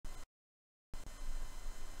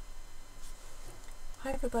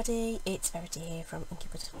Hi everybody, it's Verity here from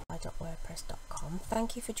inkybutterfly.wordpress.com.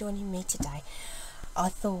 Thank you for joining me today. I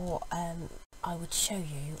thought I would show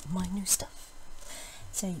you my new stuff.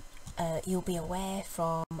 So you'll be aware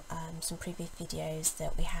from some previous videos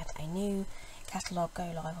that we had a new catalogue go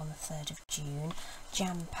live on the 3rd of June,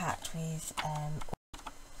 jam-packed with all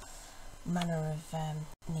manner of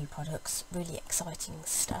new products, really exciting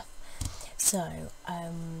stuff. So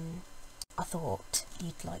I thought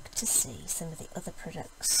you'd like to see some of the other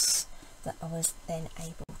products that I was then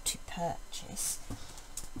able to purchase.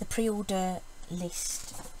 The pre-order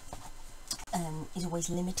list is always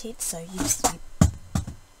limited, so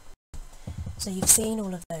you've seen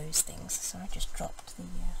all of those things. So I just dropped the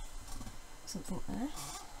something there.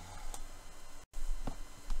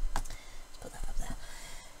 Put that up there.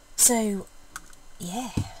 So yeah,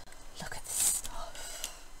 look at this stuff.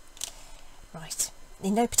 Right.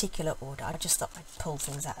 In no particular order, I just thought I'd pull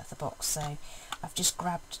things out of the box. So I've just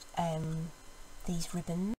grabbed these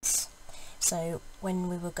ribbons. So when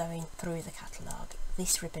we were going through the catalogue,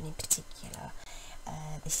 this ribbon in particular,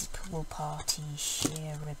 this is Pool Party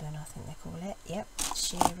Sheer Ribbon, I think they call it. Yep,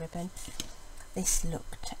 sheer ribbon. This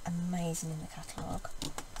looked amazing in the catalogue.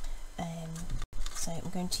 So I'm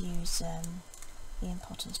going to use Ian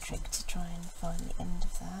Potter's trick to try and find the end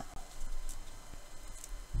of that.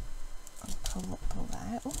 Pull that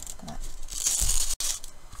out. Oh, look at that.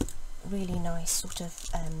 Really nice, sort of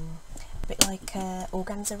a bit like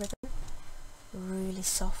organza ribbon. Really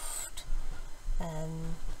soft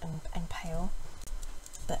and pale,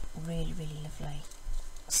 but really lovely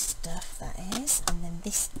stuff that is. And then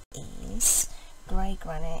this is grey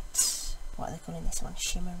granite. What are they calling this one?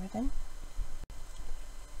 Shimmer ribbon.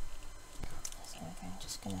 So I'm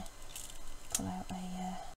just gonna pull out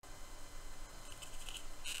a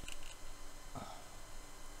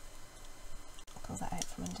pull that out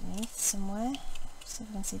from underneath somewhere. See if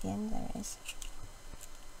I can see the end. There it is.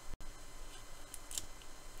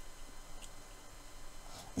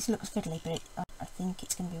 This looks fiddly, but I think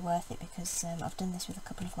it's going to be worth it because I've done this with a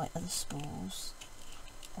couple of my other spools,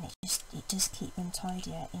 and it does keep them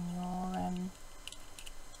tidier in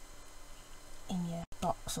your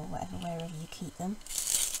box or whatever, wherever you keep them.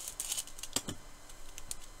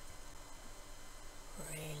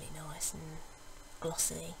 Really nice and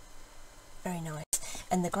glossy. Very nice.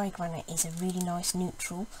 And the grey granite is a really nice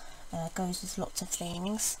neutral, goes with lots of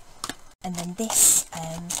things. And then this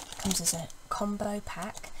comes as a combo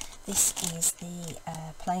pack. This is the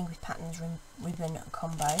Playing with Patterns ribbon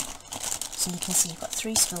combo. So you can see you've got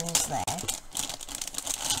 3 spools there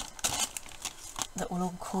that will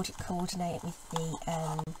all coordinate with the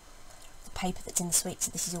paper that's in the suite.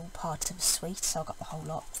 So this is all part of a suite, so I got the whole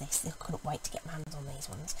lot of this. I couldn't wait to get my hands on these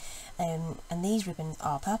ones. And these ribbons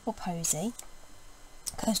are Purple Posy,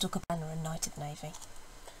 Coastal Cabana and Night of Navy.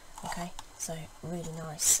 Okay, so really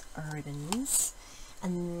nice ribbons.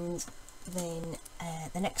 And then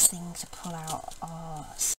the next thing to pull out are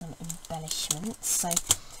some embellishments. So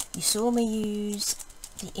you saw me use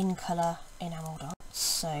the in colour enamel dots,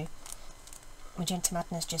 so Magenta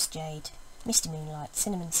Madness, Just Jade, Misty Moonlight,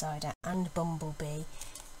 Cinnamon Cider and Bumblebee,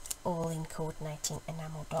 all in coordinating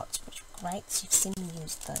enamel dots, which are great. So you've seen me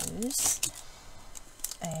use those.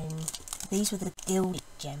 These were the gilded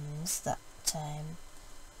gems that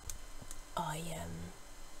I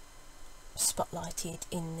spotlighted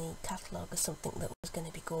in the catalogue as something that was going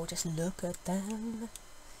to be gorgeous. Look at them,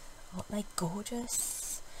 aren't they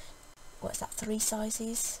gorgeous? What's that, 3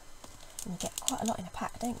 sizes? And you get quite a lot in a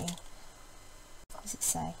pack, don't you? What does it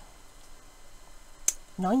say?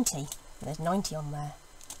 90. There's 90 on there.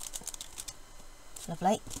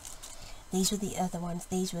 Lovely. These were the other ones.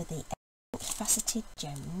 These were the faceted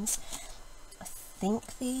gems. I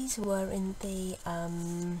think these were in the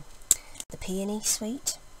Peony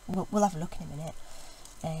suite. We'll have a look in a minute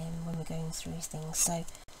when we're going through things. So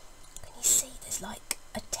can you see there's like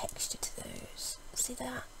a texture to those? See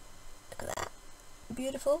that? Look at that.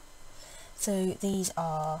 Beautiful. So these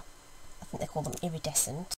are, I think they call them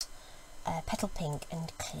iridescent, petal pink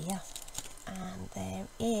and clear. And there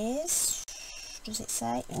is, does it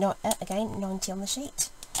say? No, again 90 on the sheet.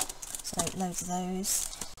 So loads of those.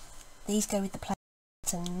 These go with the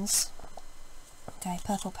patterns. Okay,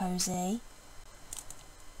 Purple Posy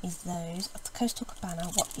is those. Of the Coastal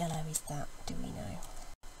Cabana, what yellow is that? Do we know?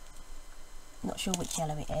 Not sure which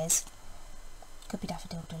yellow it is. Could be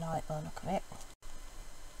Daffodil Delight by the look of it.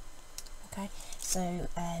 Okay, so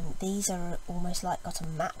these are almost like got a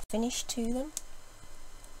matte finish to them.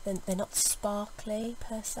 They're not sparkly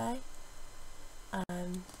per se.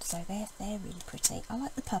 So they're really pretty. I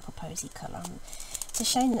like the Purple Posy colour. It's a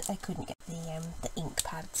shame that they couldn't get the ink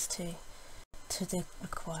pads to to the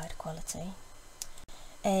required quality.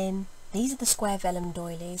 These are the square vellum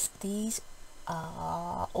doilies. These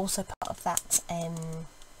are also part of that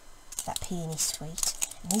that peony suite.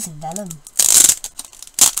 And these are vellum,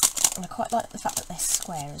 and I quite like the fact that they're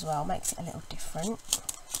square as well. Makes it a little different.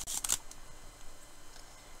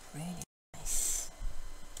 Really nice.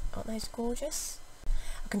 Aren't those gorgeous?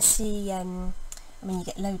 I can see. I mean, you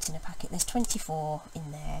get loads in a packet. There's 24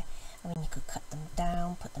 in there. I mean, you could cut them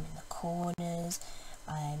down, put them in the corners.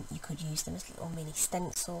 You could use them as little mini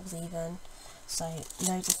stencils even. So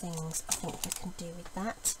loads of things I think we can do with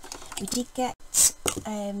that. We did get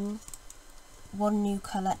one new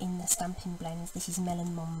colour in the Stampin' blends. This is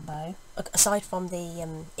Melon Mambo. Aside from the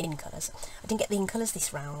in colours, I didn't get the in colours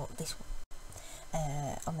this round,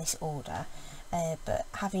 on this order. But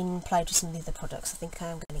having played with some of the other products, I think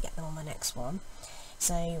I'm going to get them on the next one.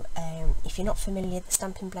 So if you're not familiar, the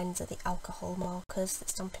Stampin' blends are the alcohol markers that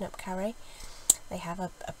Stampin' Up carry. They have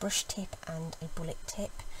a brush tip and a bullet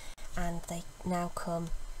tip, and they now come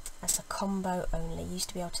as a combo only. You used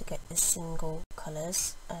to be able to get the single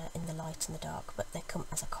colours in the light and the dark, but they come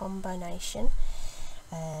as a combination,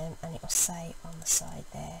 and it will say on the side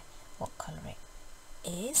there what colour it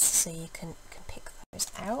is, so you can pick those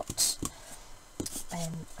out. I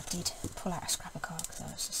did pull out a scrapper card because I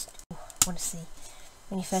was just want to see.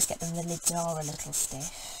 When you first get them, the lids are a little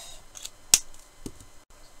stiff.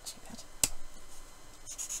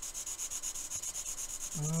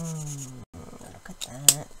 Look at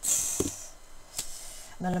that.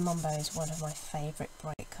 Melon Mambo is one of my favourite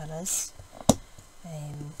bright colours.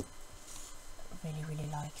 Really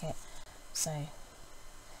like it. So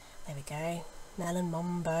there we go. Melon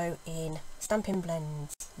Mambo in Stampin'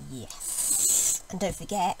 blends. Yes. And don't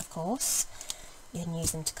forget, of course, you can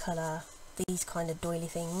use them to colour these kind of doily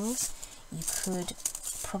things. You could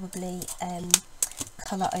probably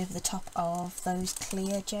colour over the top of those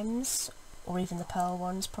clear gems, or even the pearl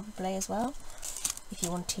ones probably as well, if you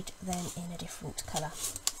wanted them in a different colour.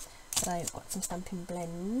 So I've got some Stampin'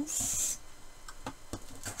 blends.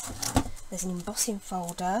 There's an embossing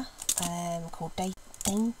folder called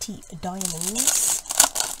Dainty Diamonds,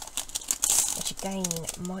 which again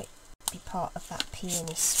might be part of that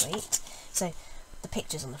peony suite. So the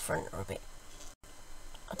pictures on the front are a bit,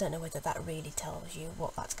 I don't know whether that really tells you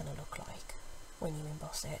what that's going to look like when you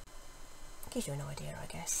emboss it. It gives you an idea, I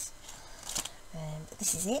guess. But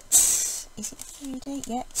this is it. Is it 3D?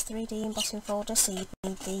 Yeah, it's 3D embossing folder, so you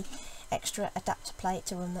need the extra adapter plate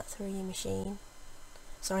to run that through your machine.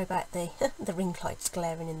 Sorry about the the ring lights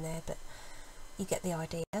glaring in there, but you get the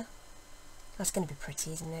idea. That's going to be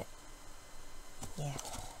pretty, isn't it? Yeah.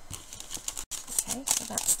 Okay, so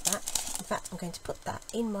that's that. In fact, I'm going to put that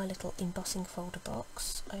in my little embossing folder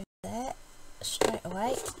box over there straight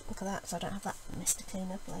away. Look at that, so I don't have that mess to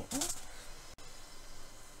clean up later.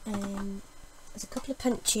 There's a couple of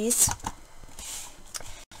punches.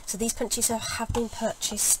 So these punches have been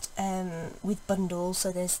purchased with bundles.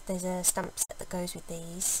 So there's a stamp set that goes with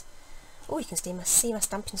these. Oh, you can see my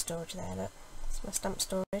stamping storage there. Look, it's my stamp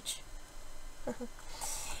storage.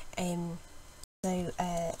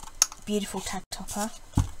 Beautiful tag topper.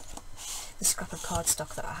 The scrap of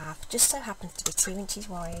cardstock that I have just so happens to be 2 inches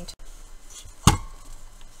wide.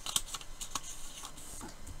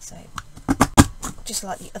 So, just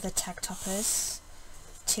like the other tag toppers,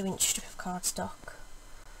 2-inch strip of cardstock.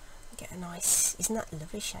 Get a nice, isn't that a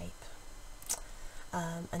lovely shape?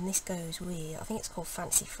 And this goes with, I think it's called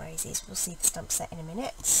Fancy Phrases. We'll see the stamp set in a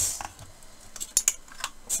minute.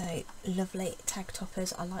 So, lovely tag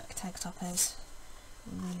toppers. I like tag toppers.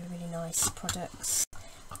 Really nice products.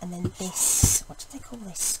 And then this, what do they call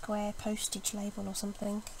this? Square postage label or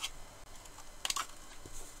something?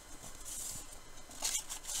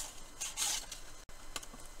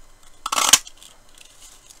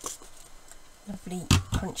 Lovely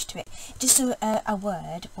punch to it. Just a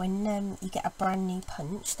word, when you get a brand new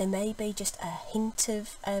punch, there may be just a hint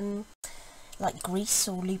of like grease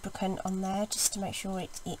or lubricant on there, just to make sure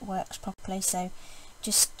it works properly. So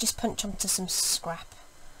just punch onto some scrap,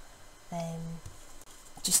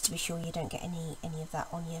 just to be sure you don't get any of that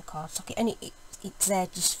on your cardstock. And it's there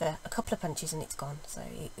just for a couple of punches and it's gone, so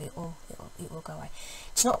it will go away.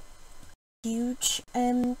 It's not a huge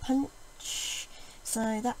punch,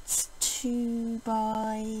 so that's 2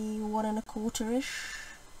 by 1 1/4-ish,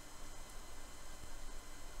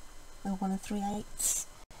 or 1 3/8.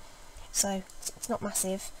 So it's not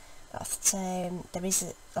massive, but there is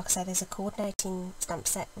like I say, there's a coordinating stamp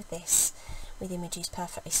set with this, with images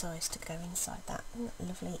perfectly sized to go inside that. Isn't that a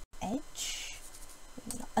lovely edge?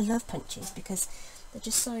 I love punches because they're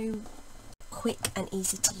just so quick and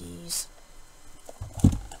easy to use.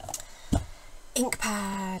 Ink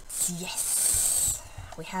pads, yes,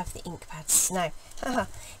 we have the ink pads now.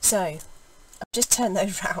 So I've just turned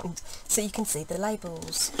those round so you can see the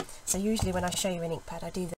labels. So usually when I show you an ink pad I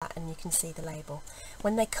do that and you can see the label.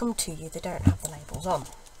 When they come to you they don't have the labels on.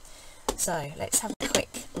 So let's have a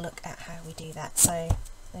quick look at how we do that. So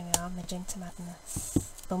there we are, Magenta Madness,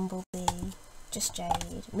 Bumblebee, Just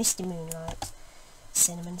Jade, Misty Moonlight,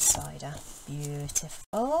 Cinnamon Cider.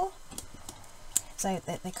 Beautiful. So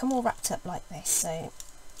they come all wrapped up like this, so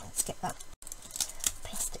let's get that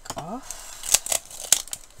plastic off.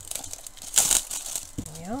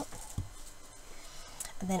 There we are.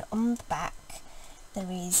 And then on the back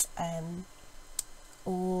there is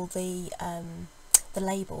all the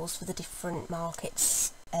labels for the different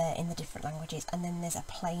markets in the different languages, and then there's a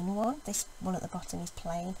plain one. This one at the bottom is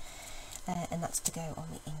plain, and that's to go on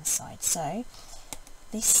the inside. So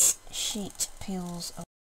this sheet peels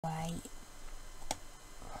away.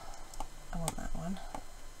 I want that one. I'm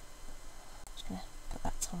just going to put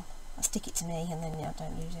that on. I'll stick it to me and then I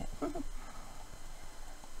don't use it.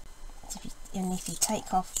 So if you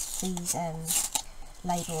take off these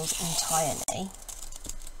labels entirely,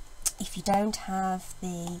 if you don't have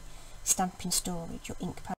the Stampin storage, your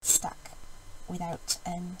ink pads stack without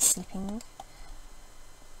slipping.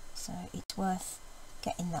 So it's worth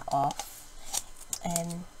getting that off.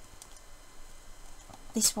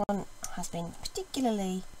 This one has been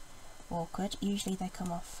particularly awkward. Usually they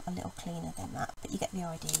come off a little cleaner than that, but you get the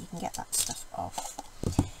idea. You can get that stuff off.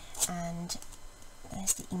 And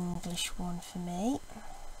there's the English one for me,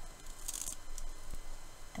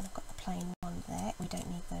 and I've got the plain one there. We don't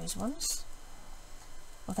need those ones,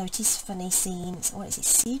 although it is funny seeing, what is it,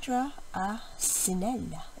 Cidre à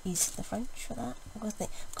Sinelle is the French for that.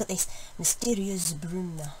 I've got this mysterious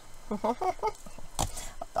brune.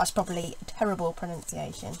 That's probably a terrible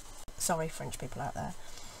pronunciation, sorry French people out there.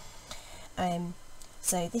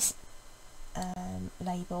 So this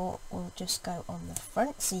label will just go on the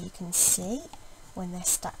front so you can see when they're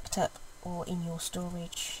stacked up or in your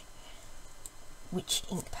storage which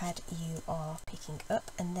ink pad you are picking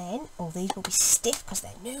up. And then all these will be stiff because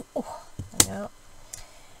they're new. Oh, there we are.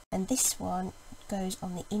 And this one goes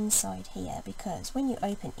on the inside here, because when you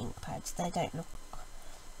open ink pads they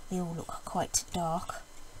all look quite dark.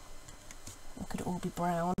 They could all be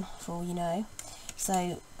brown for all you know.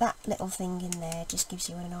 So that little thing in there just gives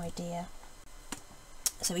you an idea.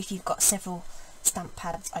 So if you've got several stamp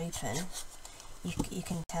pads open, you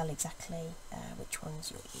can tell exactly which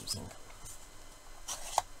ones you're using.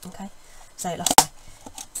 Okay, so like I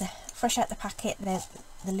say, fresh out the packet,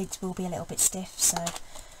 the lids will be a little bit stiff, so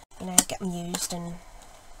you know, get them used and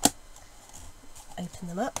open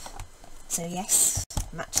them up. So yes,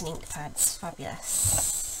 matching ink pads,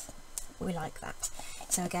 fabulous. We like that.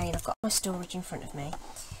 So again, I've got my storage in front of me.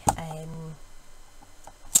 I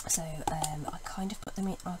kind of put them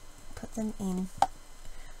in. I put them in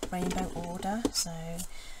rainbow order. So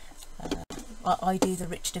I do the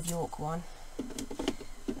Richard of York one,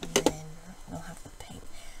 and then we'll have the pink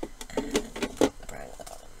and the brown at the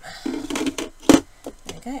bottom.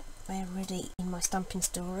 There we go. They're ready in my Stampin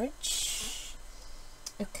storage.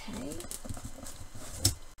 Okay.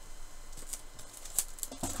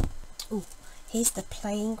 Ooh. Here's the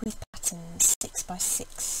Playing with Patterns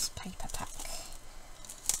 6x6 paper pack.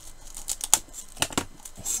 Let's get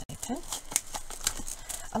this open.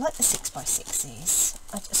 I like the 6x6s.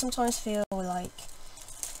 I sometimes feel like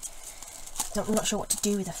I'm not sure what to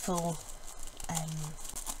do with a full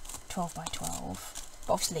 12x12.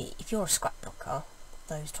 But obviously, if you're a scrapbooker,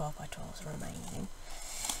 those 12x12s are amazing.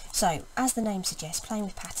 So, as the name suggests, Playing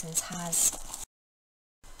with Patterns has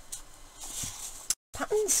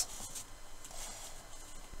patterns.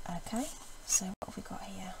 Okay, so what have we got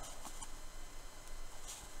here?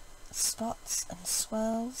 Spots and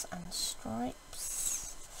swirls and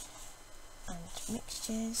stripes and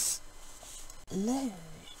mixtures.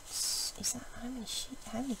 Loads. Is that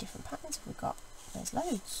how many different patterns have we got? There's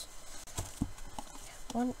loads.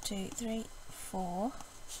 1, 2, 3, 4,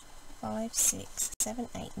 5, 6, 7,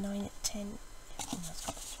 8, 9, 10. Oh,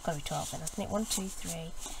 that's got to be 12 then, hasn't it? 1, 2,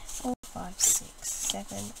 3, 4, 5, 6,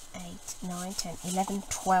 7, 8, 9, 10, 11,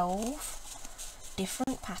 12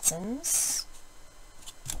 different patterns,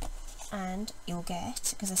 and you'll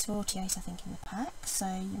get, because there's 48 I think in the pack, so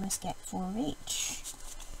you must get 4 of each.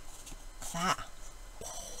 Look at that.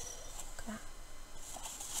 Look at that.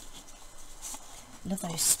 Love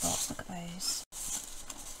those spots, look at those.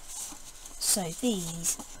 So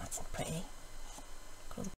these, that's pretty.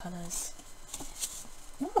 Look at all the colours.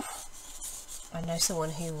 Ooh. I know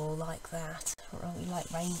someone who will like that. We like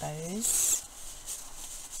rainbows.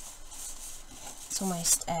 that's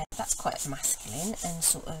almost, that's quite masculine and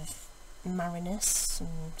sort of marinous and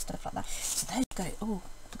stuff like that. So those go, oh,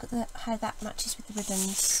 look at how that matches with the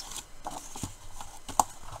ribbons.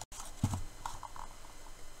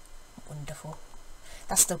 Wonderful.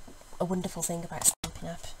 That's a wonderful thing about Stampin'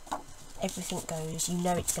 Up. Everything goes, you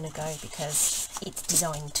know it's going to go because it's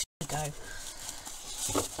designed to go.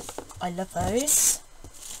 I love those.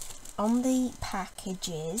 On the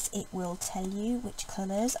packages it will tell you which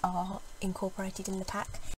colours are incorporated in the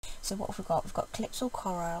pack. So what have we got? We've got Calypso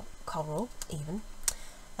Coral even.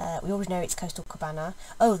 We always know it's Coastal Cabana.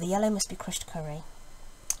 Oh, the yellow must be Crushed Curry.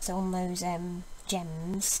 So on those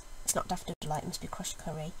gems, it's not Daffodil Delight, it must be Crushed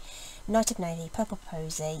Curry. Night of Navy, Purple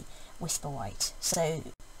Posy, Whisper White. So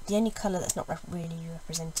the only colour that's not really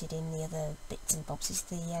represented in the other bits and bobs is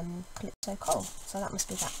the Calypso Coral. So that must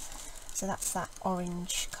be that. So that's that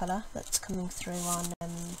orange colour that's coming through on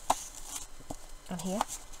here.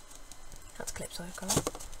 That's Calypso Coral.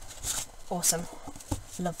 Awesome.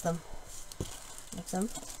 Love them. Love them.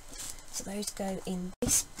 So those go in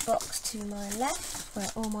this box to my left, where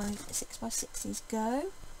all my 6x6s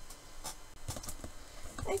go.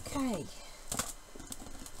 Okay.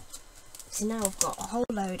 So now I've got a whole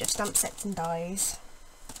load of stamp sets and dies.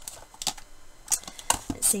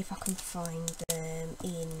 Let's see if I can find them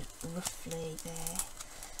in roughly there.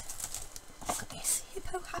 Look at this.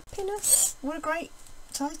 Hippo Happiness. What a great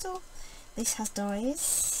title. This has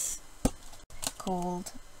dies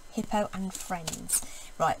called Hippo and Friends.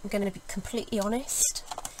 Right, I'm going to be completely honest.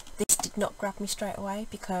 This did not grab me straight away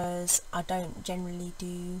because I don't generally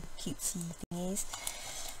do cutesy thingies.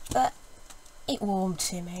 But it warmed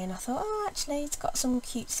to me and I thought, oh, actually it's got some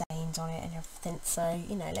cute sayings on it and everything, so,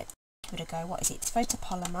 you know, let's give it a go. What is it? It's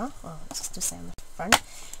photopolymer. Oh, it's just say on the front.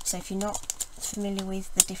 So if you're not familiar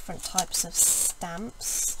with the different types of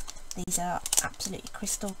stamps, these are absolutely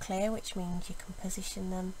crystal clear, which means you can position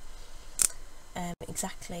them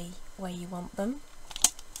exactly where you want them.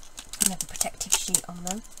 And have a protective sheet on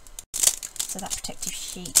them. So that protective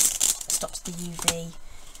sheet stops the UV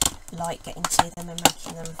light getting to them and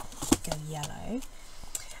making them go yellow.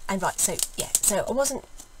 And right, so yeah, so I wasn't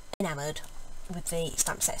enamoured with the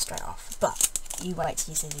stamp set straight off, but you wait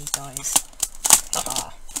till you see these dies.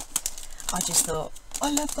 I just thought, I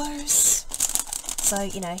love those. So,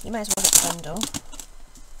 you know, you may as well get the bundle,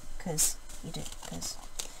 because you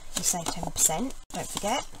save 10%, don't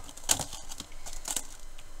forget.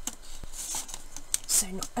 So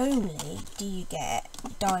not only do you get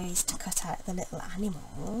dies to cut out the little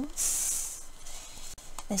animals,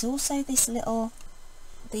 there's also these little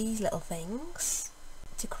things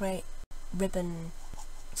to create ribbon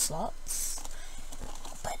slots.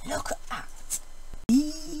 But look at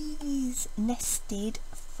these nested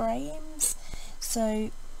frames. So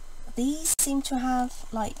these seem to have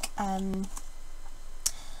like an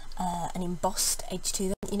embossed edge to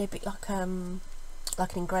them, you know, a bit like an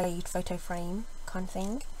engraved photo frame kind of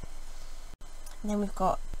thing. And then we've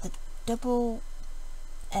got the double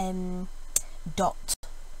dots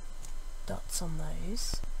on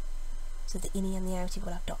those, so the innie and the outie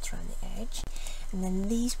will have dots around the edge, and then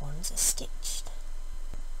these ones are stitched,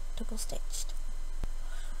 double stitched.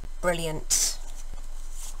 Brilliant.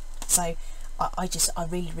 So I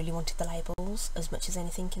really wanted the labels as much as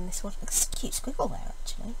anything in this one. It's a cute squiggle there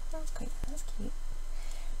actually. That's great. That's cute.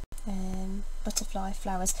 Butterfly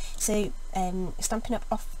flowers. So Stampin' Up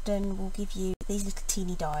often will give you these little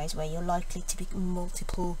teeny dies where you're likely to be doing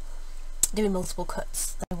multiple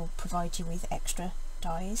cuts. They will provide you with extra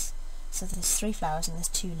dies. So there's 3 flowers and there's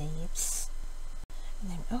 2 leaves.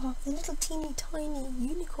 And then, oh, the little teeny tiny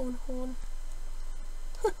unicorn horn.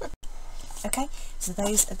 Okay, so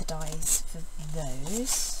those are the dies for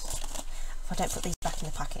those. If I don't put these back in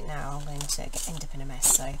the packet now, I'm going to end up in a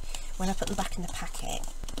mess. So when I put them back in the packet,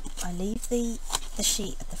 I leave the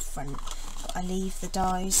sheet at the front, but I leave the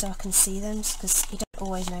dies so I can see them, because you don't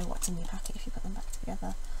always know what's in your packet if you put them back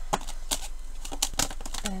together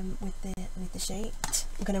with the sheet.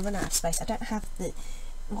 I'm going to run out of space. I don't have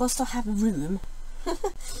whilst I have room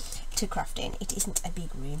to craft in, it isn't a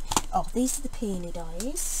big room. Oh, these are the peony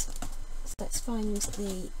dies. So let's find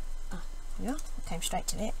the, yeah, I came straight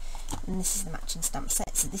to it. And this is the matching stamp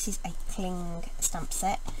set. So this is a cling stamp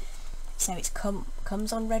set. So it's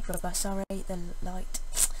comes on red rubber, sorry, the light.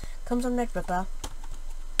 Comes on red rubber.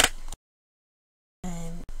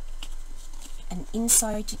 And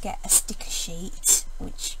inside you get a sticker sheet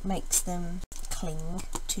which makes them cling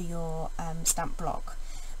to your stamp block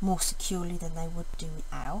more securely than they would do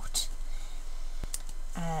without.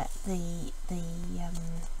 The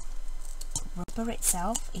rubber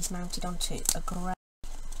itself is mounted onto a grey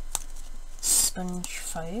sponge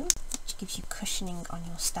foam, which gives you cushioning on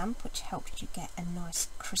your stamp, which helps you get a nice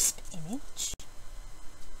crisp image.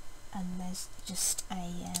 And there's just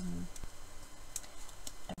a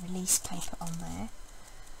release paper on there.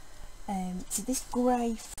 So this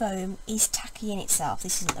grey foam is tacky in itself.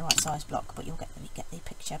 This isn't the right size block, but you'll get the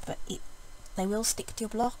picture. But they will stick to your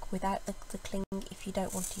block without the cling if you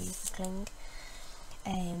don't want to use the cling.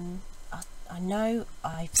 I know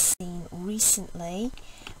I've seen recently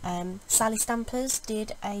Sally Stampers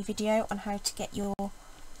did a video on how to get your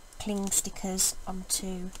cling stickers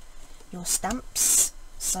onto your stamps.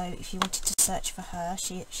 So if you wanted to search for her,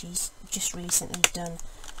 she's just recently done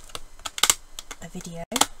a video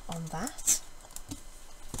on that.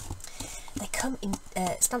 They come in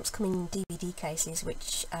stamps come in DVD cases,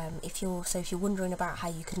 which if you're wondering about how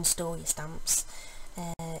you can store your stamps,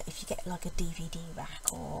 if you get like a DVD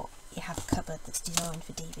rack or you have a cupboard that's designed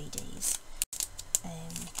for DVDs,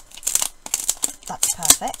 that's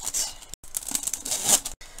perfect.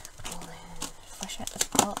 And then fresh out of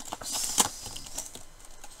the box,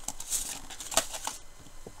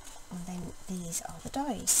 and then these are the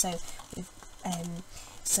dies. So we've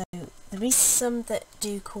so there is some that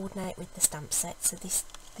do coordinate with the stamp set. So this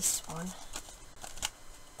one,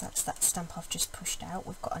 that's that stamp I've just pushed out.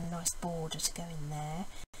 We've got a nice border to go in there.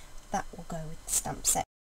 That will go with the stamp set.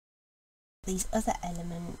 These other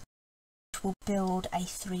elements will build a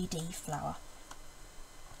 3D flower.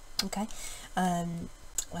 Okay,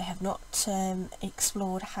 I have not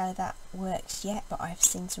explored how that works yet, but I've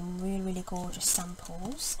seen some really gorgeous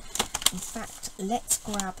samples. In fact, let's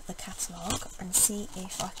grab the catalogue and see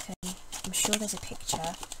if I can. I'm sure there's a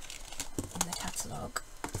picture in the catalogue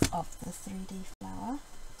of the 3D flower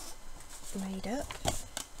made up.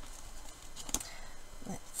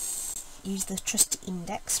 Let's use the trusty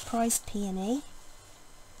index. Prized peony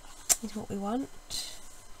is what we want.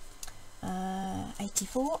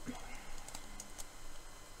 84.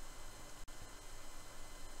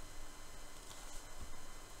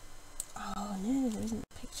 Oh no, there isn't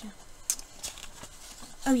a picture.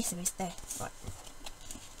 Oh yes, there is. There. Right.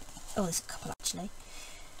 Oh, there's a couple actually.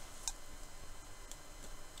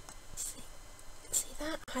 See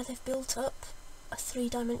that? How they've built up a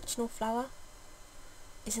 3-dimensional flower?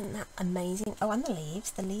 Isn't that amazing? Oh, and the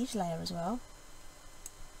leaves layer as well.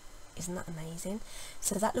 Isn't that amazing?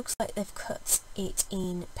 So that looks like they've cut it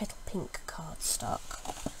in petal pink cardstock,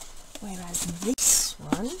 whereas this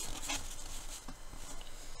one,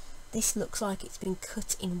 this looks like it's been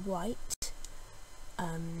cut in white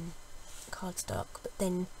cardstock, but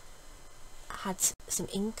then had some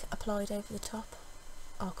ink applied over the top.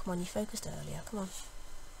 Oh come on, you focused earlier, come on.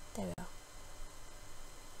 There we are.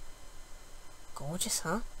 Gorgeous,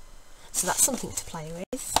 huh? So that's something to play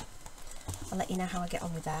with. I'll let you know how I get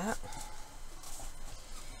on with that.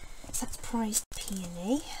 So that's Prized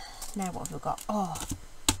Peony. Now what have we got? Oh,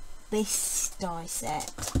 this die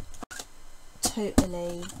set.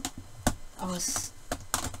 Totally.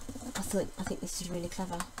 I think this is really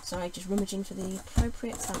clever. Sorry, just rummaging for the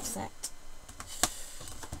appropriate stamp set.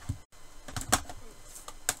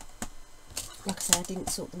 Like I said, I didn't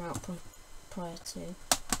sort them out prior to.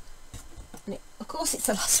 And of course it's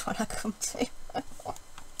the last one I come to.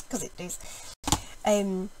 Because it is.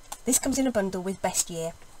 This comes in a bundle with Best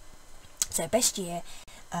Year. So Best Year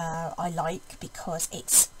I like because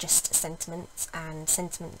it's just sentiments, and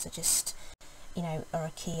sentiments are just, you know, are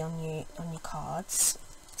a key on your cards.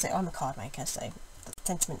 So I'm a card maker, so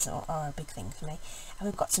sentiments are a big thing for me. And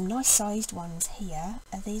we've got some nice sized ones here.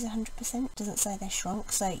 Are these 100%? Doesn't say they're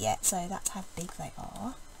shrunk. So yeah, so that's how big they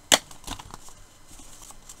are.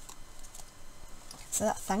 So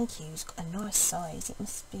that thank you's got a nice size. It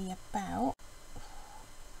must be about,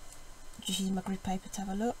 just using my grid paper to have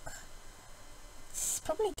a look. It's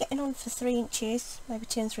probably getting on for 3 inches, maybe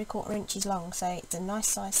 2 3/4 inches long. So it's a nice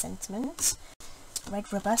size sentiment.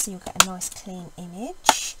 Red rubber, so you'll get a nice clean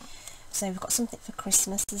image. So we've got something for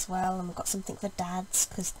Christmas as well, and we've got something for dads,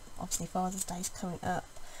 because obviously Father's Day is coming up.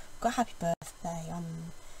 We've got Happy Birthday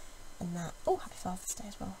on and that. Oh, Happy Father's Day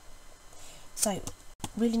as well. So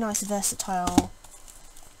really nice versatile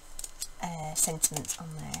sentiments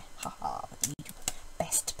on there. Haha, the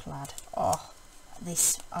best plaid. Oh,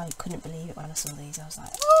 this, I couldn't believe it when I saw these. I was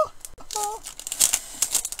like, oh,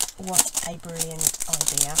 what a brilliant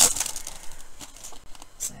idea.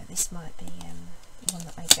 So this might be one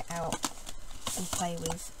that I get out and play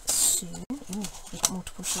with soon. Ooh, we've got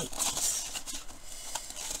multiple sheets.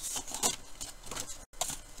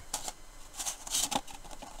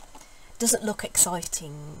 Doesn't look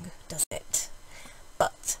exciting, does it?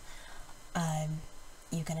 But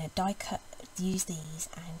you're going to die cut, use these,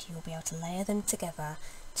 and you'll be able to layer them together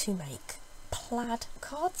to make plaid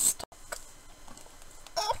cardstock.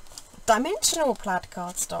 dimensional plaid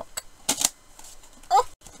cardstock. Oh,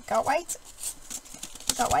 can't wait.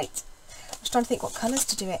 Can't wait. I was trying to think what colours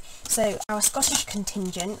to do it. So our Scottish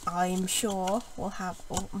contingent, I'm sure, will have,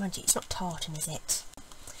 oh, mind you, it's not tartan, is it?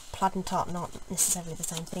 Plaid and tartan aren't necessarily the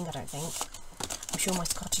same thing, I don't think. I'm sure my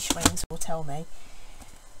Scottish friends will tell me.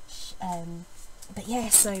 But yeah,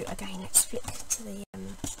 so again, let's flick to the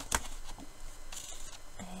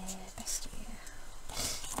best year.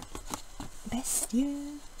 Best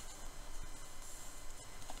year.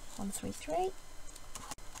 133.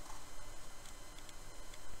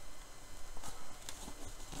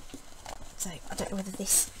 So I don't know whether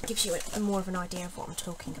this gives you more of an idea of what I'm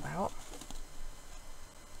talking about.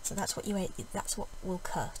 So that's what we'll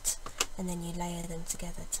cut, and then you layer them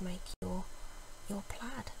together to make your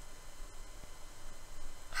plaid.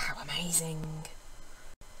 How amazing!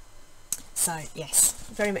 So yes,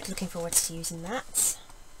 very much looking forward to using that.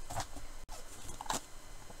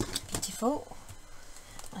 Beautiful.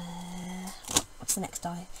 What's the next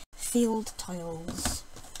die? Field tiles,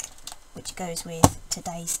 which goes with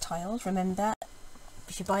today's tiles. Remember,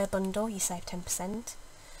 if you buy a bundle, you save 10%.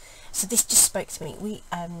 So this just spoke to me.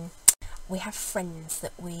 We have friends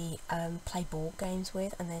that we play board games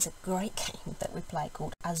with, and there's a great game that we play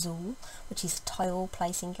called Azul, which is a tile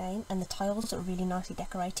placing game, and the tiles are really nicely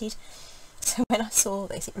decorated. So when I saw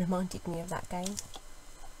this, it reminded me of that game.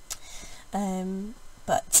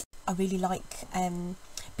 But I really like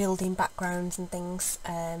building backgrounds and things.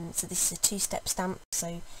 So this is a 2-step stamp,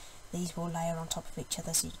 so these will layer on top of each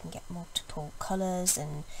other, so you can get multiple colours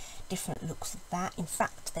and different looks of that. In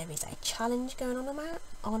fact, there is a challenge going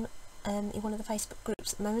on in one of the Facebook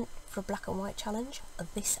groups at the moment for a black and white challenge.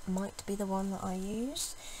 This might be the one that I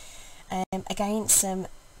use. Again, some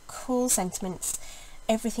cool sentiments.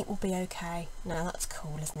 Everything will be okay. Now that's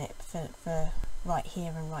cool, isn't it, for right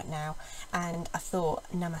here and right now. And I thought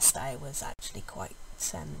Namaste was actually quite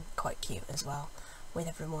cute as well, with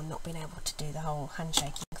everyone not being able to do the whole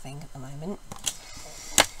handshaking thing at the moment.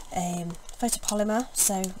 Photopolymer,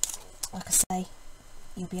 so like I say,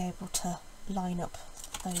 you'll be able to line up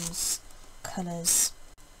those colours,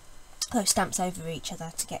 those stamps over each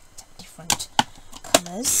other to get different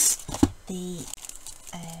colours. The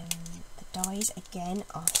dies again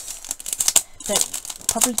are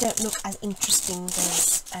probably don't look as interesting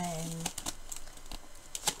as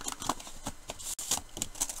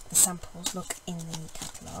the samples look in the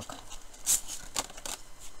catalogue.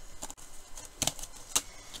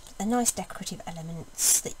 They're nice decorative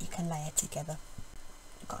elements that you can layer together.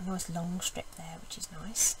 You've got a nice long strip there, which is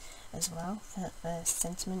nice as well for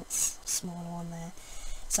sentiments. Smaller one there.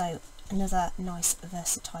 So another nice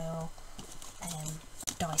versatile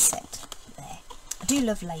die set there. I do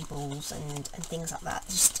love labels and things like that.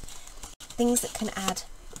 Just things that can add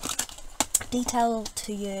detail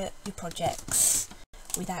to your projects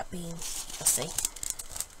without being fussy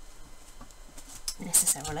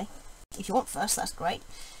necessarily. If you want fuss, that's great.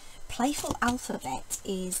 Playful Alphabet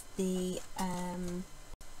is the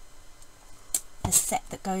set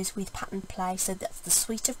that goes with Pattern Play. So that's the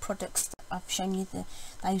suite of products that I've shown you,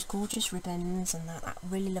 those gorgeous ribbons and that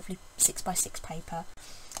really lovely 6x6 paper.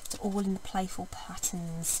 It's all in the Playful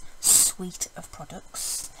Patterns suite of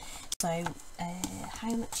products. So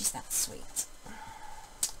how much is that suite?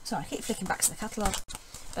 Sorry, I keep flicking back to the catalogue,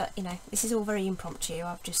 but you know, this is all very impromptu.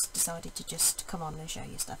 I've just decided to just come on and show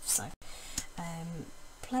you stuff. So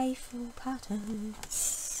Playful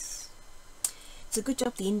Patterns. It's a good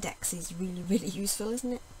job the index is really useful,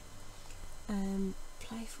 isn't it?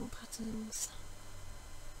 Playful Patterns.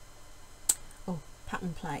 Oh,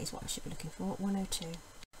 Pattern Play is what I should be looking for. 102.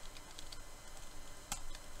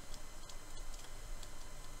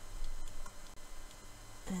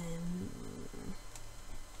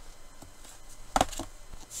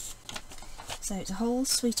 So it's a whole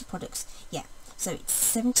suite of products. Yeah. So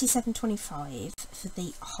it's $77.25 for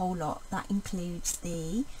the whole lot. That includes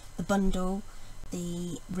the bundle,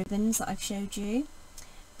 the ribbons that I've showed you,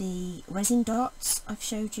 the resin dots I've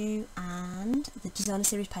showed you, and the designer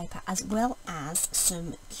series paper, as well as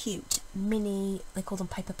some cute mini, they call them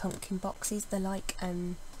paper pumpkin boxes. They're like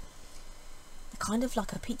they're kind of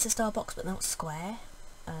like a pizza style box, but they're not square.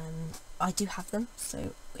 I do have them,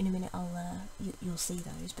 so in a minute I'll you'll see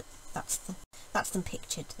those. But that's them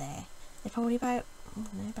pictured there. They're probably about, I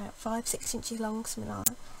don't know, about 5-6 inches long, something like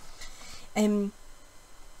that.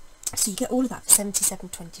 So you get all of that for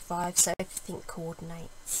 $77.25, so everything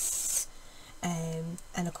coordinates. And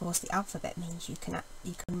of course the alphabet means you can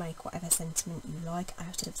make whatever sentiment you like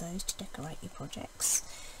out of those to decorate your projects.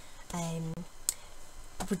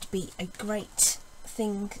 Would be a great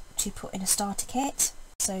thing to put in a starter kit.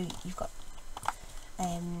 So you've got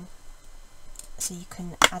so you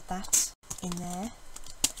can add that in there.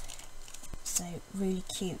 So really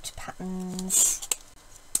cute patterns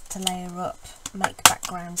to layer up, make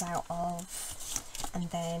backgrounds out of, and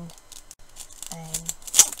then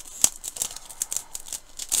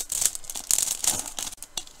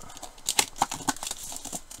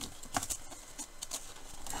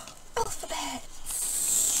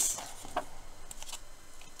alphabets.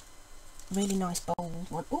 Really nice bold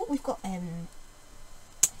one. Oh, we've got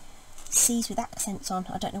C's with accents on.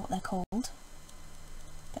 I don't know what they're called,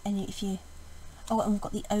 but if you, oh, and we've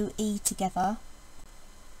got the OE together.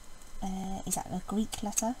 Is that a Greek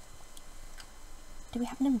letter? Do we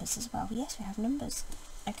have numbers as well? Yes, we have numbers.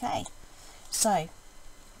 Okay, so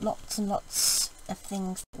lots and lots of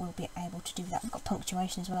things that we'll be able to do with that. We've got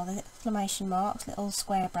punctuation as well. There's exclamation marks, little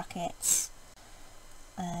square brackets,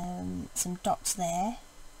 some dots there,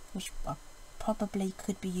 which probably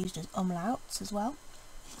could be used as umlauts as well.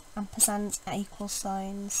 Ampersands, equal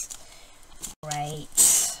signs. Great.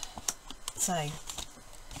 So,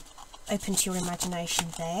 open to your imagination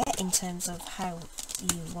there in terms of how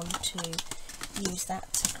you want to use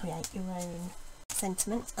that to create your own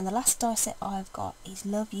sentiments. And the last die set I've got is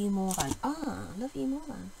Love You More Than. Ah, Love You More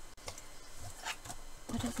Than.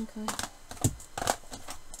 I don't think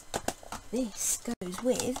this goes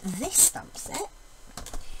with this stamp set.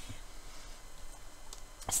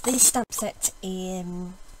 So this stamp set I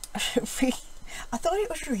thought it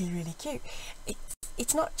was really cute.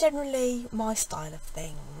 It's not generally my style of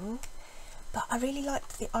thing, but I really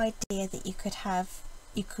liked the idea that you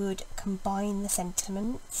could combine the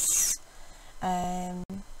sentiments, you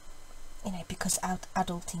know, because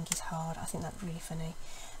adulting is hard. I think that's really funny.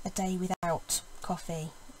 A day without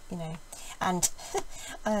coffee, you know, and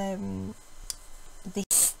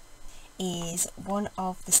this is one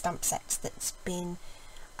of the stamp sets that's been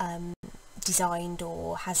designed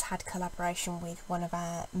or has had collaboration with one of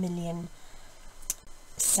our million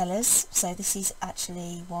sellers. So this is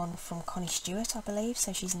actually one from Connie Stewart, I believe.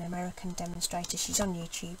 So she's an American demonstrator. She's on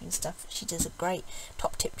YouTube and stuff. She does a great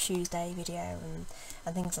Top Tip Tuesday video and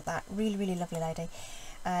things like that. Really lovely lady.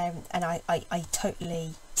 And I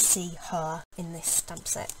totally see her in this stamp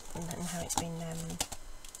set and how it's been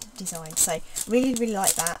designed. So really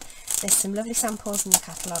like that. There's some lovely samples in the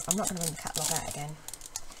catalogue. I'm not going to bring the catalogue out again,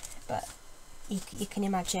 but you can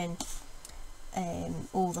imagine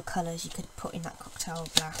all the colours you could put in that cocktail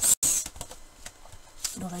glass,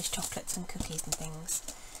 and all those chocolates and cookies and things.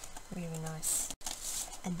 Really nice.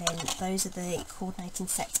 And then those are the coordinating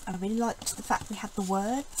sets. I really liked the fact we had the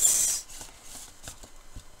words.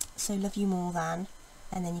 So Love You More Than,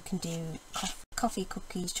 and then you can do coffee,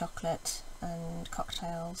 cookies, chocolate and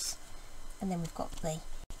cocktails, and then we've got the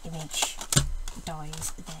image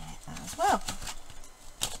dies there as well.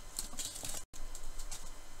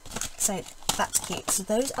 So that's cute. So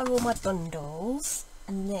those are all my bundles,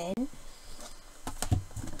 and then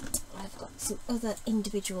I've got some other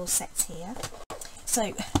individual sets here.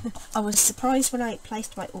 So I was surprised when I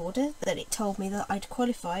placed my order that it told me that I'd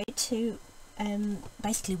qualified to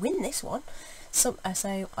basically win this one. So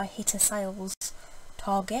I hit a sales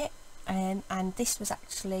target, and this was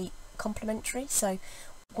actually complimentary. So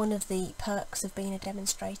one of the perks of being a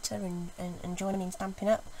demonstrator and joining Stampin'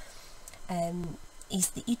 Up!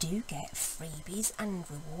 Is that you do get freebies and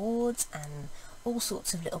rewards and all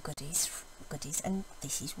sorts of little goodies, and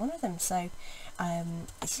this is one of them. So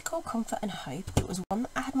this is called Comfort and Hope. It was one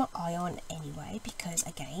that I had my eye on anyway, because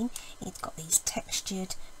again it's got these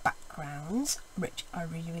textured backgrounds which I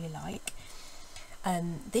really like.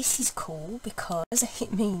 This is cool because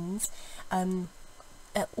it means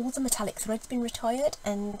all the metallic thread's been retired,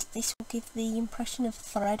 and this will give the impression of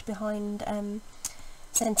thread behind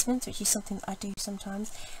sentiments, which is something that I do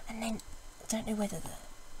sometimes. And then I don't know whether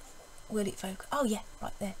will it focus. Oh yeah,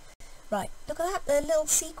 right there. Right, look at that, the little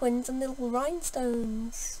sequins and little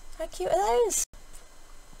rhinestones. How cute are those?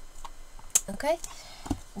 Okay,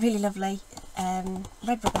 really lovely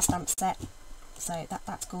red rubber stamp set. So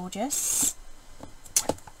that's gorgeous.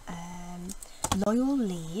 Loyal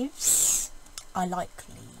Leaves. I like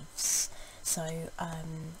leaves. So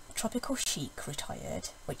Tropical Chic retired,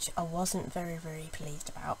 which I wasn't very pleased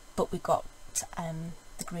about, but we got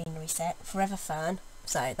the greenery set, Forever Fern,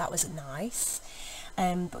 so that was nice.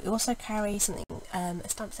 But we also carry something, a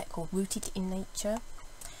stamp set called Rooted in Nature,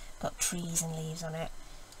 got trees and leaves on it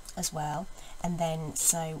as well. And then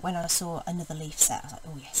so when I saw another leaf set, I was like,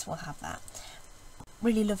 oh yes, we'll have that.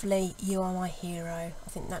 Really lovely, You Are My Hero. I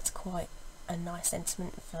think that's quite a nice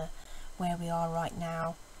sentiment for where we are right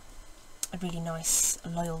now. A really nice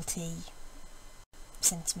loyalty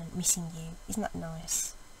sentiment, missing you. Isn't that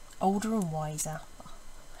nice? Older and wiser. Oh,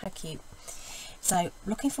 how cute. So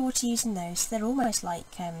looking forward to using those. They're almost like,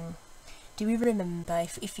 do you remember,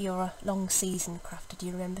 if you're a long season crafter, do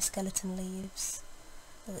you remember skeleton leaves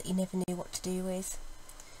that you never knew what to do with?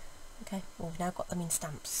 Okay, well we've now got them in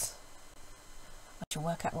stamps. I shall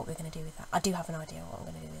work out what we're going to do with that. I do have an idea what I'm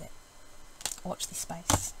going to do with it. Watch this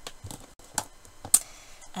space.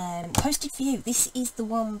 Posted for you. This is the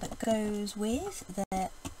one that goes with the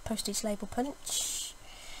postage label punch.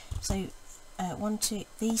 So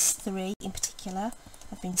these three in particular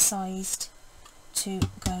have been sized to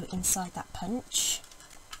go inside that punch.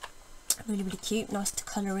 Really, really cute, nice to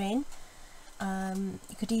colour in.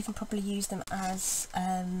 You could even probably use them as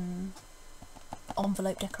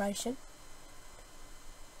envelope decoration.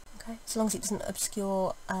 Okay, so long as it doesn't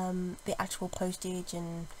obscure the actual postage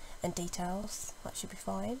and details, that should be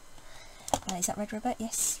fine. Is that red rubber?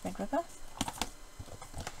 Yes, red rubber.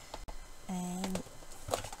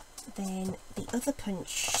 Then the other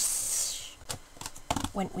punch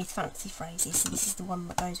went with fancy phrases, so this is the one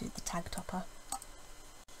that goes with the tag topper.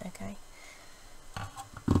 Okay.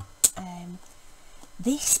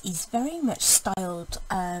 This is very much styled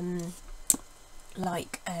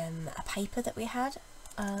like a paper that we had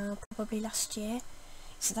probably last year,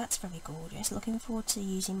 so that's very gorgeous. Looking forward to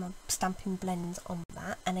using my Stampin' blends on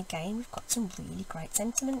that, and again we've got some really great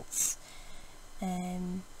sentiments.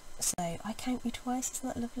 So I count you twice, isn't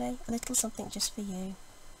that lovely? A little something just for you.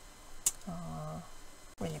 Ah,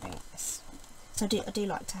 really, really nice. So I do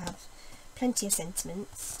like to have plenty of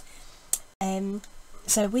sentiments.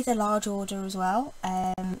 So with a large order as well,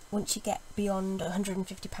 once you get beyond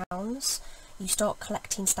 £150, you start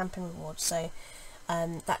collecting Stampin' rewards. So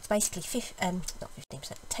that's basically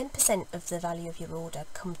 10% of the value of your order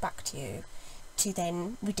comes back to you to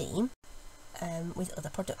then redeem with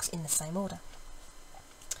other products in the same order.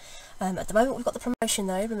 At the moment we've got the promotion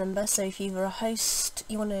though, remember, so if you were a host,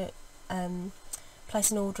 you want to place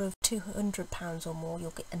an order of £200 or more, you'll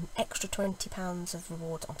get an extra £20 of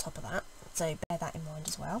reward on top of that, so bear that in mind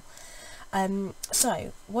as well.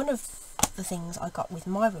 So one of the things I got with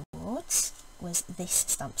my rewards was this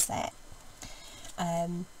stamp set. I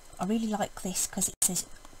really like this because it says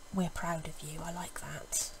 "We're proud of you." I like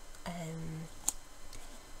that.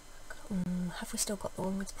 Have we still got the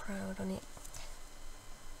one with proud on it?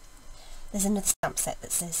 There's another stamp set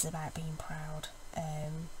that says about being proud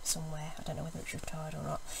somewhere. I don't know whether it's retired or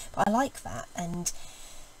not, but I like that, and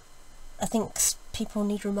I think people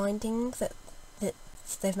need reminding that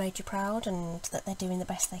they've made you proud and that they're doing the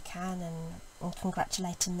best they can, and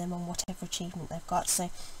congratulating them on whatever achievement they've got. So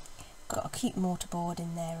got a cute mortarboard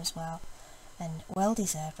in there as well, and well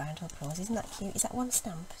deserved round of applause. Isn't that cute? Is that one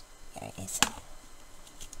stamp? Yeah, it is.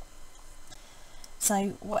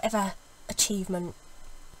 So whatever achievement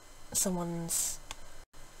someone's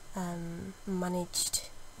managed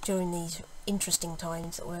during these interesting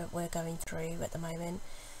times that we're going through at the moment,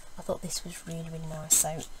 I thought this was really, really nice.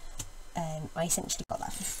 So I essentially got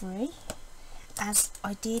that for free, as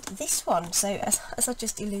I did this one. So as I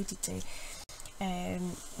just alluded to,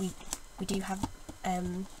 we do have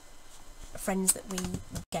friends that we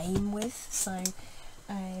game with, so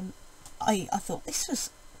I thought this was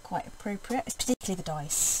quite appropriate, particularly the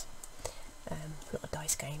dice. A lot of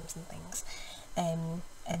dice games and things, and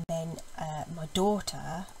then my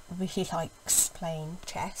daughter really likes playing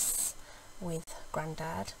chess with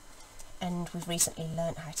Grandad, and we've recently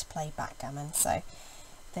learnt how to play backgammon, so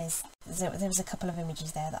there was a couple of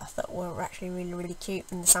images there that I thought were actually really, really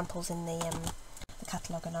cute, and the samples in the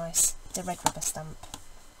catalogue are nice. It's a red rubber stamp,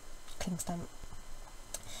 cling stamp.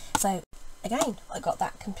 So again, I got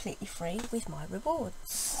that completely free with my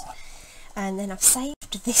rewards. And then I've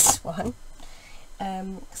saved this one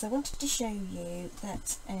because I wanted to show you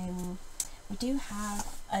that we do have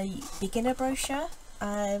a beginner brochure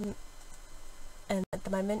at the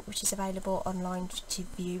moment, which is available online to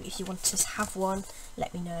view. If you want to have one,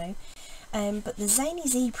 let me know. But the zany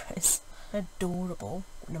zebras are adorable,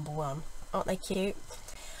 number one. Aren't they cute?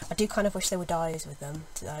 I do kind of wish there were dies with them,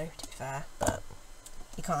 though, to be fair, but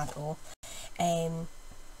you can't have it all.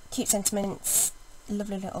 Cute sentiments,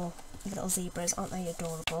 lovely little zebras, aren't they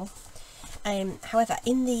adorable? However,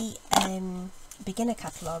 in the beginner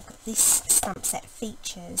catalogue, this stamp set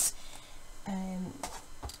features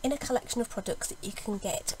in a collection of products that you can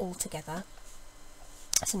get all together.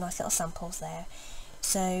 Some nice little samples there.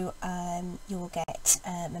 So you'll get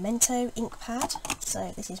a Memento ink pad.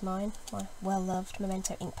 So this is mine, my well-loved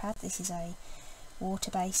Memento ink pad. This is a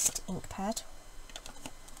water-based ink pad.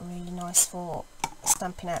 Really nice for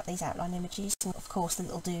stamping out these outline images. And of course the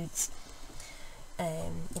little dudes,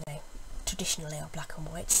 you know, traditionally are black and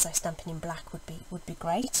white, so stamping in black would be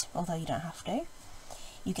great, although you don't have to.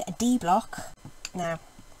 You get a D block Now,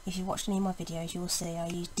 if you've watched any of my videos, you'll see I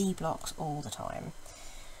use D blocks all the time.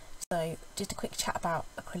 So just a quick chat about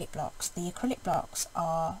acrylic blocks. The acrylic blocks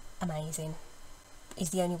are amazing,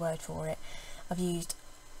 is the only word for it. I've used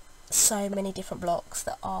so many different blocks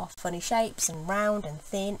that are funny shapes and round and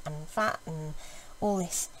thin and fat and all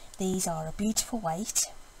this. These are a beautiful weight.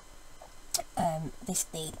 This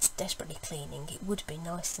needs desperately cleaning. It would be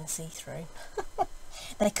nice and see-through.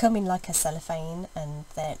 They come in like a cellophane, and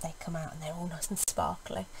they come out and they're all nice and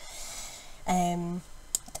sparkly.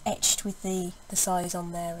 Etched with the size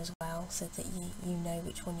on there as well, so that you know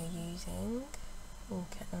which one you're using.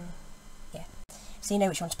 Okay, yeah, so you know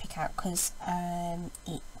which one to pick out, because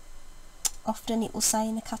often it will say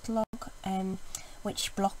in the catalogue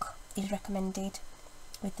which block is recommended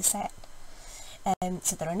with the set.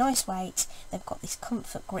 So they're a nice weight, they've got this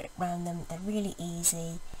comfort grip around them, they're really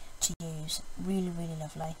easy to use, really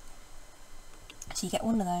lovely. So you get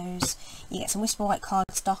one of those, you get some Whisper White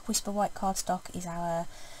cardstock. Whisper White cardstock is our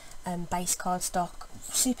base cardstock,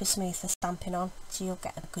 super smooth for stamping on, so you'll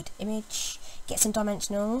get a good image. Get some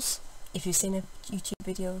dimensionals. If you've seen a YouTube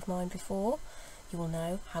video of mine before, you will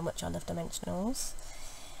know how much I love dimensionals.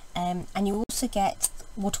 And you also get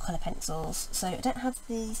watercolour pencils. So I don't have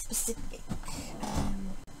the specific,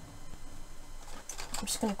 I'm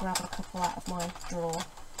just going to grab a couple out of my drawer.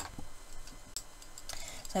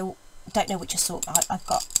 So don't know which assortment I've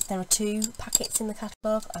got. There are 2 packets in the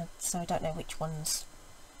catalogue, so I don't know which ones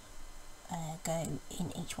go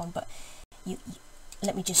in each one, but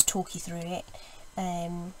let me just talk you through it.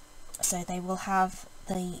 So they will have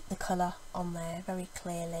the colour on there very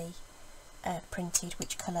clearly printed,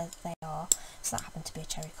 which colour they are. So that happened to be a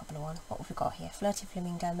cherry cobbler one. What have we got here? Flirty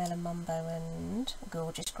Flamingo, Melon Mambo and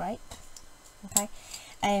Gorgeous Grape. Okay.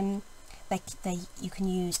 You can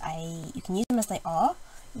use them as they are.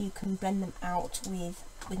 You can blend them out with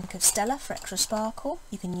Wink of Stella for extra sparkle.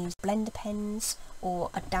 You can use blender pens or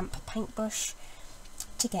a damp paintbrush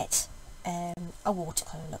to get a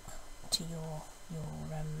watercolour look to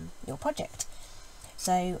your project.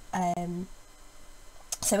 So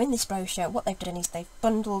so in this brochure, what they've done is they've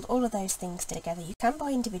bundled all of those things together. You can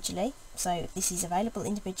buy individually, so this is available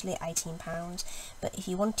individually at £18, but if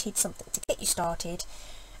you wanted something to get you started,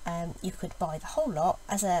 you could buy the whole lot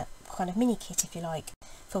as a kind of mini kit, if you like,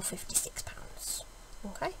 for £56.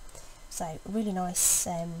 Okay, so really nice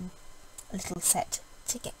little set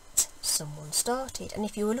to get someone started. And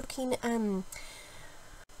if you were looking,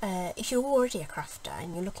 if you're already a crafter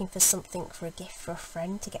and you're looking for something for a gift for a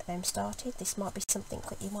friend to get them started, this might be something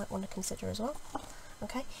that you might want to consider as well.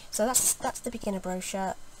 Okay, so that's the beginner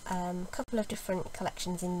brochure. Couple of different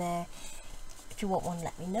collections in there. If you want one,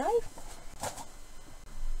 let me know.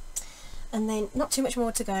 And then not too much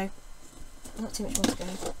more to go. I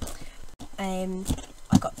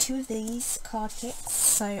got 2 of these card kits,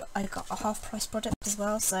 so I got a half price product as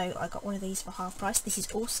well, so I got one of these for half price. This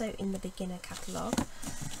is also in the beginner catalogue.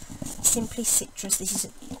 Simply Citrus. This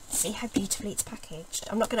is, see how beautifully it's packaged.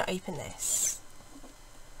 I'm not going to open this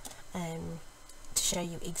to show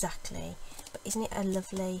you exactly, but isn't it a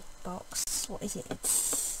lovely box? What is it?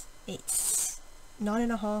 It's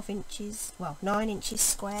 9.5 inches, well, 9 inches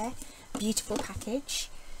square. Beautiful package.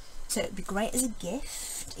 So it would be great as a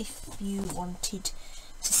gift if you wanted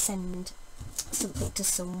to send something to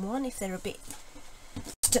someone, if they're a bit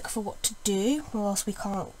stuck for what to do, or else we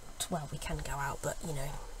can't, well, we can go out, but you know,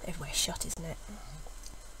 everywhere's shut, isn't it?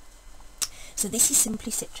 So this is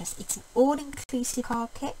Simply Citrus. It's an all-inclusive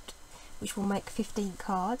card kit, which will make 15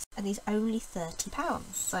 cards, and is only £30,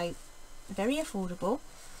 so very affordable.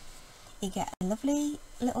 You get a lovely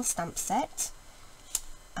little stamp set,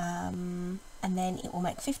 and then it will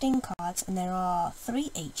make 15 cards, and there are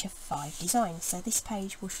 3 each of 5 designs. So this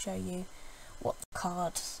page will show you what the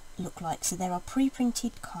cards look like. So there are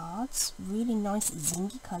pre-printed cards, really nice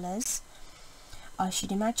zingy colours. I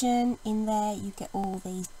should imagine in there you get all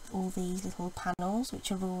these little panels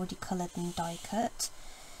which are already coloured and die cut.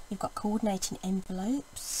 You've got coordinating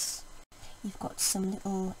envelopes. You've got some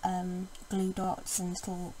little glue dots and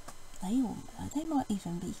little, they might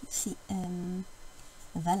even be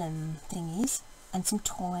vellum thingies, and some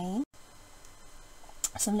twine,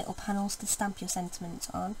 some little panels to stamp your sentiments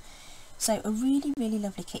on. So a really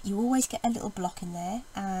lovely kit. You always get a little block in there,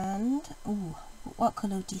 and ooh, what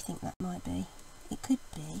colour do you think that might be? It could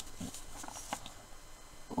be,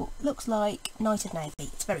 looks like Night of Navy.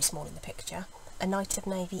 It's very small in the picture. A Night of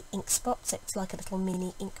Navy ink spot, so it's like a little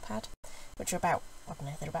mini ink pad, which are about, I don't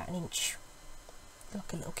know, they're about an inch,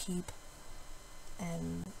 like a little cube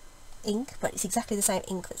ink, but it's exactly the same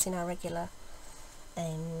ink that's in our regular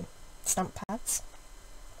stamp pads,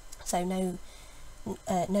 so no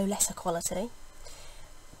lesser quality.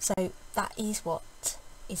 So that is what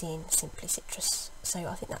is in Simply Citrus. So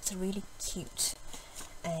I think that's a really cute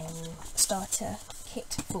starter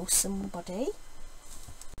kit for somebody.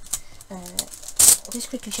 I'll just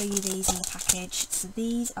quickly show you these in the package. So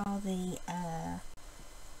these are the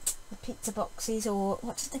pizza boxes, or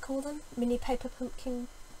what did they call them? Mini paper pumpkin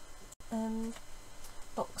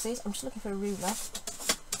boxes. I'm just looking for a ruler.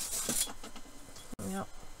 Yep.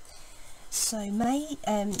 So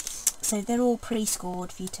so they're all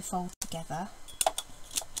pre-scored for you to fold together,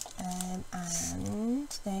 and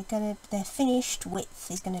their finished width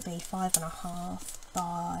is going to be 5.5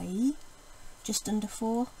 by just under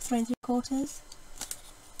 4, 3 3/4.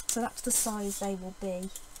 So that's the size they will be.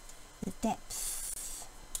 The depth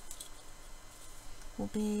will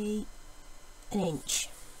be 1 inch.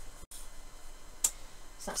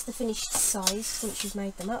 So that's the finished size once you've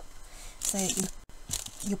made them up. So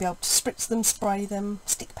you'll be able to spritz them, spray them,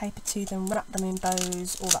 stick paper to them, wrap them in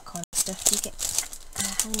bows, all that kind of stuff. You get,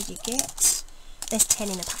 how many do you get? There's 10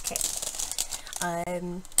 in a packet. I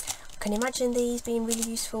can imagine these being really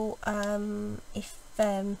useful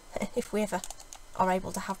if we ever are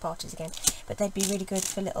able to have parties again, but they'd be really good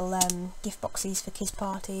for little gift boxes for kids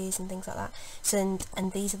parties and things like that. So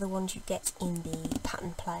and these are the ones you get in the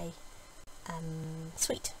Pattern Play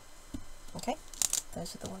suite. Okay,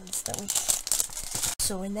 those are the ones that we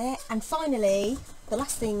saw in there. And finally, the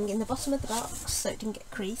last thing in the bottom of the box, so it didn't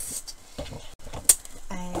get creased,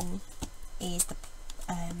 is the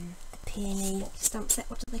peony stamp set.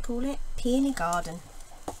 What do they call it? Peony Garden.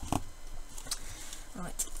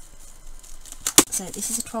 Right. So this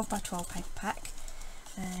is a 12 by 12 paper pack.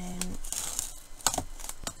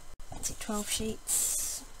 Is it 12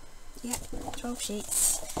 sheets? Yeah, 12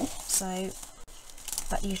 sheets. So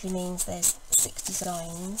that usually means there's 6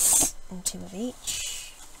 designs and 2 of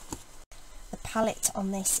each. The palette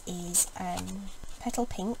on this is Petal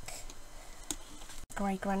Pink,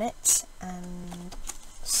 Grey Granite and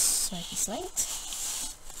Smoky Slate.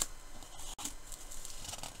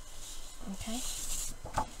 Okay.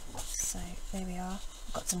 So there we are.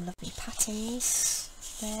 We've got some lovely patterns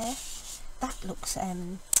there. That looks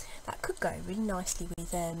that could go really nicely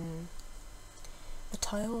with the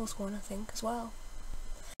tiles one, I think, as well.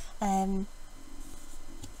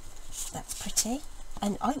 That's pretty,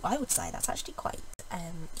 and I would say that's actually quite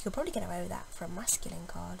you could probably get away with that for a masculine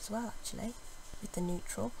card as well, actually, with the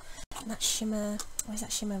neutral. And that shimmer, where's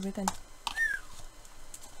that shimmer ribbon?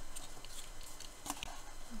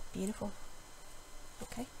 Beautiful.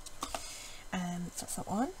 Okay. So that's that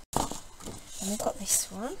one, and we've got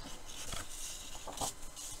this one.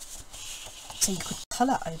 So you could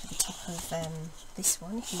colour over the top of this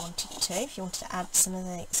one if you wanted to. If you wanted to add some of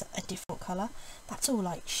a different colour, that's all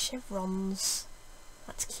like chevrons.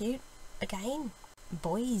 That's cute. Again,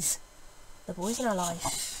 boys, the boys in our life.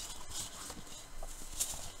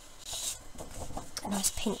 A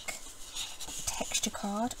nice pink texture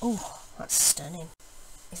card. Oh, that's stunning.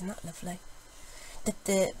 Isn't that lovely?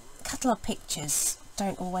 The catalogue pictures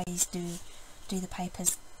don't always do the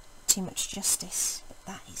papers too much justice, but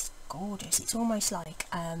that is gorgeous. It's almost like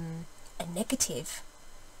a negative.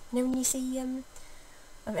 You know, when you see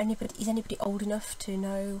is anybody old enough to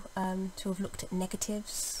know to have looked at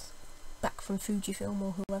negatives back from Fujifilm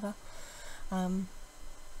or whoever?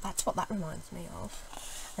 That's what that reminds me of.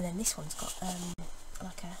 And then this one's got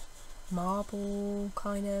like a marble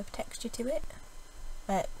kind of texture to it.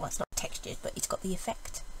 Well, it's not textured, but it's got the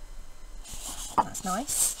effect. That's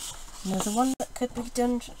nice. Another one that could be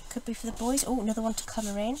done, could be for the boys. Oh, another one to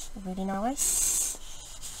colour in. Really nice.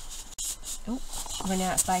 Oh, running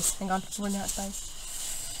out of space. Hang on, running out of space.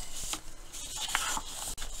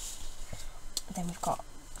 Then we've got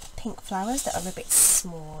pink flowers that are a bit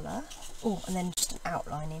smaller. Oh, and then just an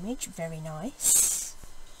outline image. Very nice.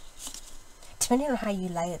 Depending on how you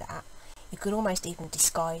layer that, you could almost even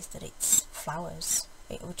disguise that it's flowers.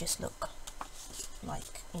 It would just look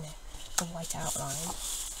like, you know, a white outline.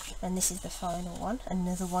 And this is the final one,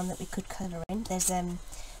 another one that we could colour in. There's a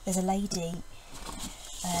lady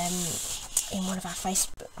in one of our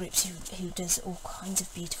Facebook groups who does all kinds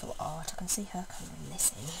of beautiful art. I can see her colouring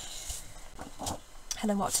this in.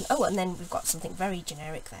 Helen Watson. Oh, and then we've got something very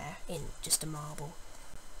generic there in just a marble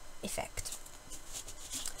effect.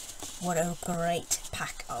 What a great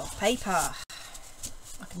pack of paper.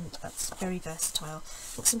 That's very versatile.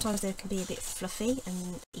 But sometimes they can be a bit fluffy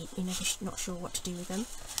and you're never not sure what to do with them.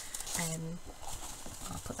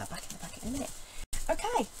 I'll put that back in the packet in a minute.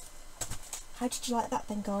 Okay, how did you like that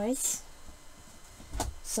then, guys?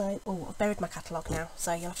 So, oh, I've buried my catalogue now,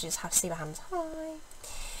 so you'll have to just see my hands. Hi.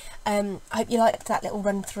 I hope you liked that little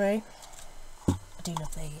run through. I do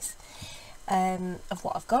love these. of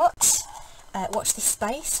what I've got. Watch this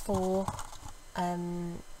space for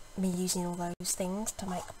me using all those things to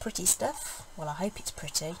make pretty stuff. Well, I hope it's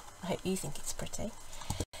pretty. I hope you think it's pretty.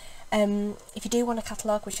 If you do want a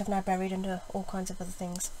catalogue, which I've now buried under all kinds of other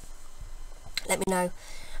things, let me know.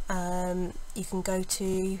 You can go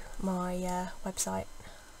to my website,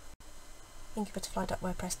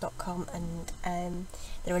 inkybutterfly.wordpress.com, and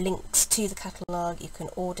there are links to the catalogue. You can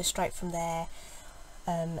order straight from there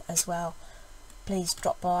as well. Please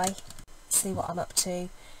drop by, see what I'm up to,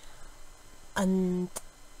 and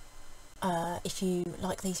if you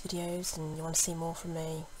like these videos and you want to see more from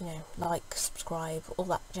me, you know, like, subscribe, all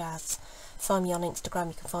that jazz. Find me on Instagram,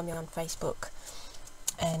 you can find me on Facebook,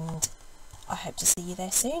 and I hope to see you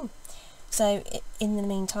there soon. So in the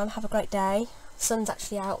meantime, have a great day. Sun's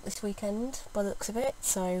actually out this weekend by the looks of it,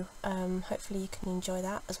 so hopefully you can enjoy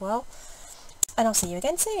that as well, and I'll see you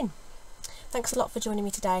again soon. Thanks a lot for joining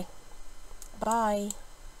me today. Bye.